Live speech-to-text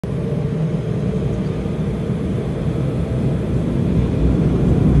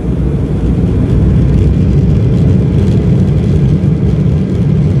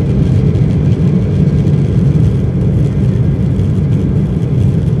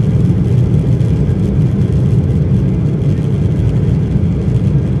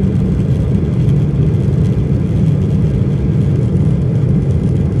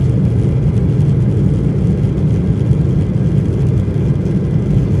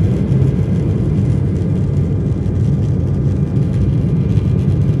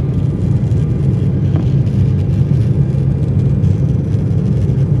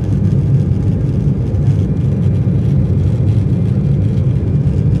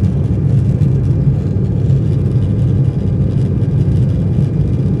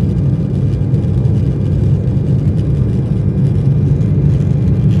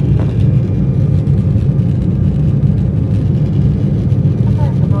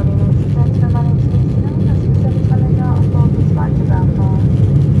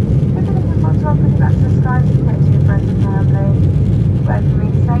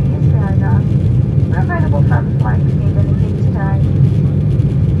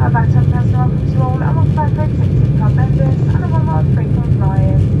back to personal welcome to you all, and welcome back to Executive Club members and one of our frequent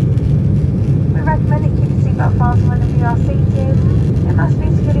flyers. We recommend that you keep your seatbelt fastened whenever you are seated. It must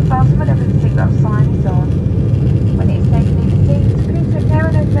be securely fastened whenever the seatbelt sign is on. When it is taken in the seat, please take care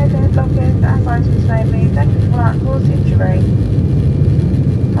and open overhead lockers as items may move that can fall out and cause injury.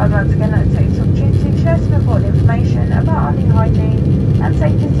 I would once again like to take this opportunity to share some important information about our new hygiene and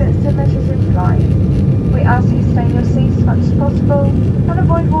safety-sensitive measures in flight. We ask that you stay in your seats as much as possible and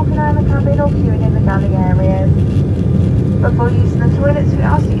avoid walking around the cabin or queuing in the galley areas. Before using the toilets, we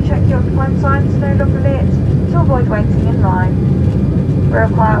ask that you check your occupying signs no longer lit to avoid waiting in line. We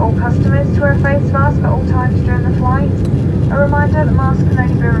require all customers to wear a face mask at all times during the flight. A reminder that masks can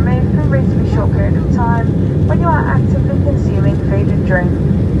only be removed for a reasonably short period of time when you are actively consuming food and drink.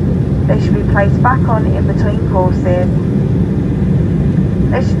 They should be placed back on in between courses.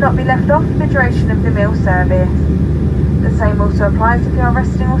 They should not be left off for the duration of the meal service. The same also applies if you are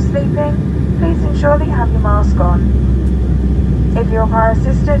resting or sleeping. Please ensure that you have your mask on. If you require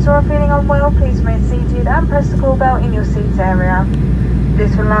assistance or are feeling unwell, please remain seated and press the call bell in your seat area.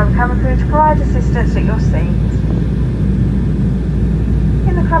 This will allow the cabin crew to provide assistance at your seat.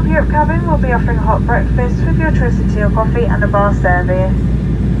 In the Club Europe cabin, we'll be offering a hot breakfast with your choice of tea or coffee and a bar service.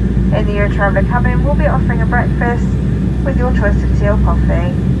 In the Eurotraveller cabin, we'll be offering a breakfast with your choice of tea or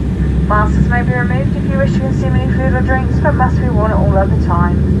coffee. Masks may be removed if you wish to consume any food or drinks, but must be worn at all other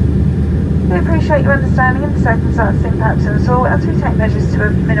times. We appreciate your understanding of the circumstances impacting us all as we take measures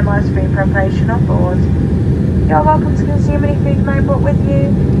to minimise food preparation on board. You are welcome to consume any food you may have brought with you,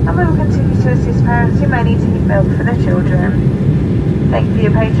 and we will continue to assist parents who may need to heat milk for their children. Thank you for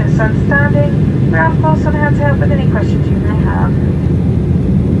your patience and understanding. We are of course on hand to help with any questions you may have.